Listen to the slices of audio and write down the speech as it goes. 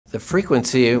The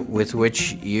frequency with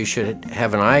which you should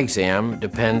have an eye exam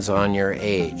depends on your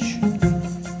age.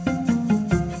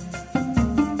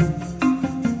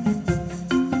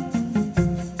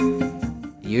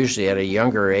 Usually at a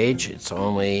younger age, it's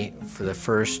only for the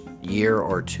first year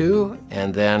or two,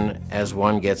 and then as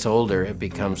one gets older, it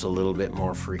becomes a little bit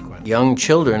more frequent. Young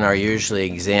children are usually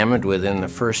examined within the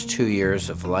first 2 years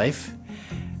of life,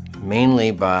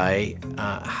 mainly by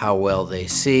how well they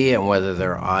see and whether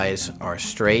their eyes are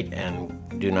straight and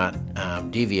do not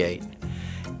deviate.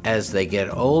 As they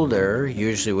get older,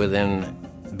 usually within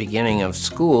beginning of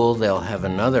school, they'll have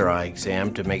another eye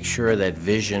exam to make sure that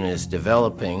vision is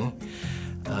developing.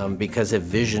 Because if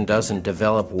vision doesn't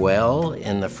develop well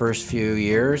in the first few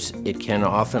years, it can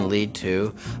often lead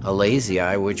to a lazy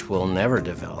eye, which will never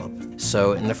develop.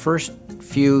 So in the first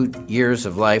few years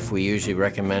of life, we usually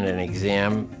recommend an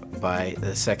exam by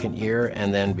the second year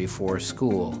and then before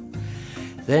school.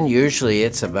 Then usually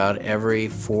it's about every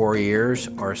 4 years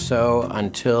or so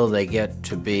until they get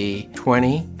to be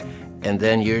 20, and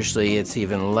then usually it's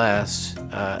even less,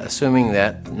 assuming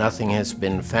that nothing has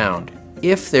been found.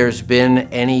 If there's been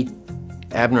any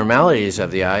abnormalities of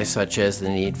the eye, such as the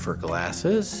need for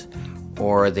glasses,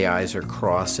 or the eyes are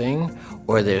crossing,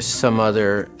 or there's some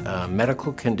other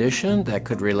medical condition that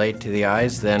could relate to the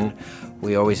eyes, then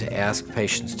we always ask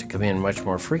patients to come in much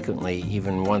more frequently,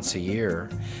 even once a year,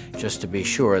 just to be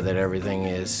sure that everything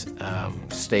is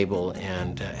stable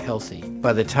and healthy.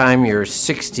 By the time you're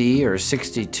 60 or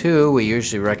 62, we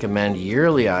usually recommend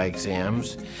yearly eye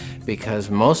exams because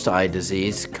most eye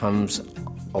disease comes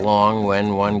along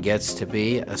when one gets to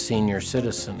be a senior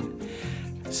citizen.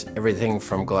 Everything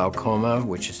from glaucoma,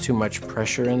 which is too much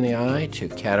pressure in the eye, to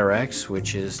cataracts,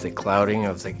 which is the clouding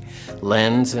of the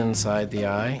lens inside the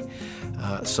eye.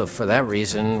 So for that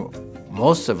reason,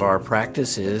 most of our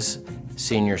practice is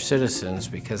senior citizens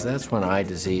because that's when eye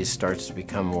disease starts to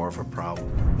become more of a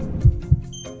problem.